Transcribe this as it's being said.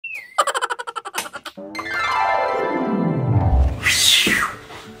Hi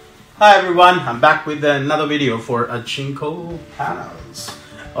everyone, I'm back with another video for Jinko panels.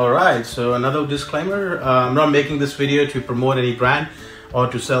 Alright, so another disclaimer, I'm not making this video to promote any brand or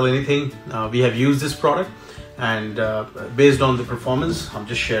to sell anything. We have used this product and based on the performance, I'm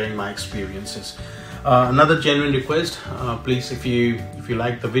just sharing my experiences. Another genuine request, please if you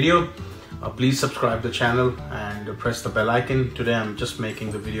like the video, please subscribe the channel and press the bell icon. Today I'm just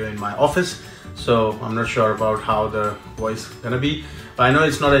making the video in my office, so I'm not sure about how the voice gonna be. I know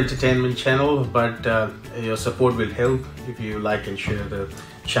it's not an entertainment channel, but your support will help if you like and share the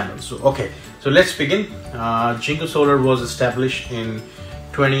channel. So okay, so let's begin. Jinko Solar was established in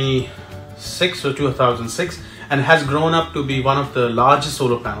 2006 and has grown up to be one of the largest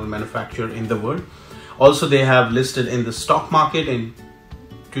solar panel manufacturer in the world. Also, they have listed in the stock market in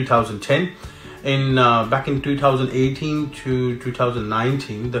 2010. Back in 2018 to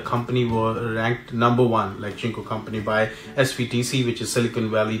 2019, the company was ranked #1, like Jinko company, by SVTC, which is Silicon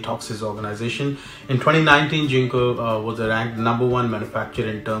Valley Toxins Organization. In 2019, Jinko was ranked #1 manufacturer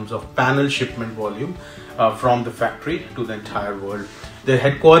in terms of panel shipment volume from the factory to the entire world. Their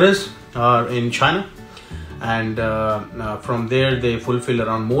headquarters are in China, and from there they fulfill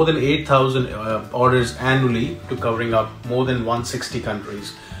around more than 8,000 orders annually to covering up more than 160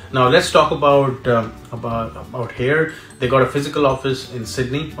 countries. Now let's talk about here. They got a physical office in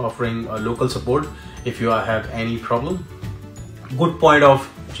Sydney offering local support if you have any problem. Good point of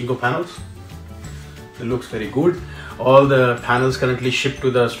Jinko panels, it looks very good. All the panels currently shipped to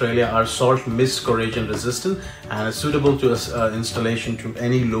the Australia are salt, mist, corrosion resistant and are suitable to installation to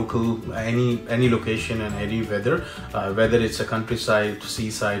any location and any weather, whether it's a countryside,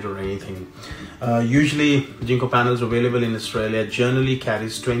 seaside or anything. Usually Jinko panels available in Australia generally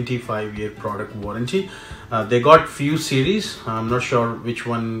carries 25-year product warranty. They got few series. I'm not sure which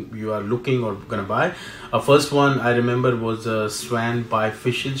one you are looking or gonna buy. First one I remember was a Swan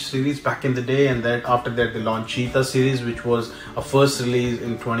Bifacial series back in the day, and then after that they launched Cheetah series, which was a first release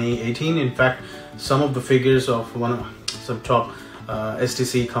in 2018. In fact, some of the figures of some top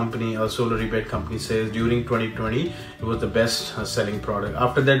STC company or solar rebate company says during 2020 it was the best selling product.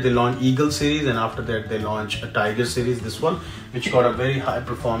 After that they launched Eagle series, and after that they launched a Tiger series, this one, which got a very high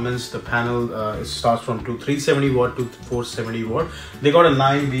performance. The panel it starts from 370 watt to 470 watt. They got a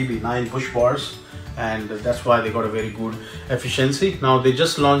 9 push bars, and that's why they got a very good efficiency. Now they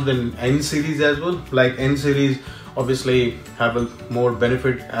just launched the N series as well. Like N series obviously have a more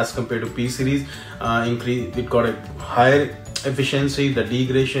benefit as compared to P series. It got a higher efficiency. The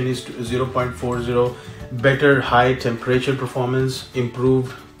degradation is 0.40, better high temperature performance,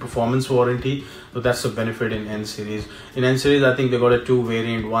 improved performance warranty. So that's the benefit in N series. In N series I think they got a two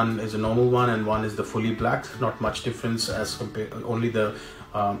variant. One is a normal one and one is the fully black. Not much difference as compared, only the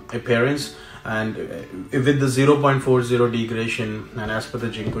appearance. And with the 0.40 degradation, and as per the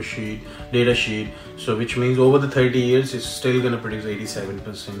Jinko data sheet, so which means over the 30 years it's still going to produce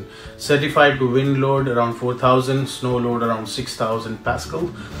 87%. Certified to wind load around 4,000, snow load around 6,000 Pascal.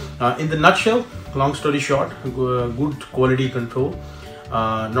 In the nutshell, long story short, good quality control.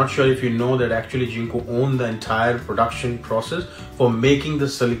 Not sure if you know that actually Jinko owned the entire production process for making the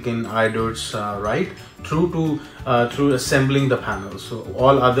silicon iodes through assembling the panels. So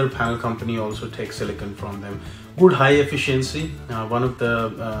all other panel company also take silicon from them. Good high efficiency. One of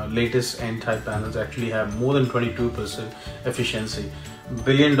the latest N-type panels actually have more than 22% efficiency.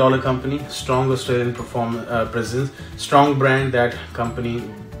 Billion-dollar company, strong Australian presence, strong brand that company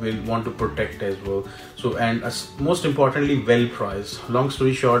will want to protect as well. So, and most importantly, well priced. Long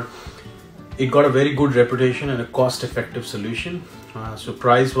story short, it got a very good reputation and a cost-effective solution. So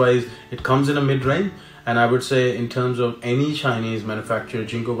price wise it comes in a mid-range, and I would say in terms of any Chinese manufacturer,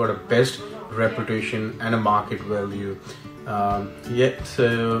 Jinko got a best reputation and a market value.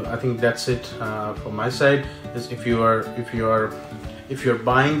 So I think that's it from my side. If you're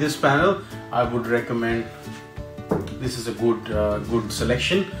buying this panel, I would recommend this is a good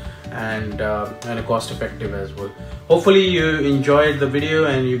selection and a cost effective as well. Hopefully you enjoyed the video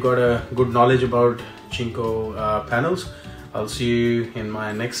and you got a good knowledge about Jinko panels. I'll see you in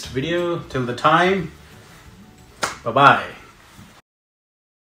my next video. Till the time, bye bye.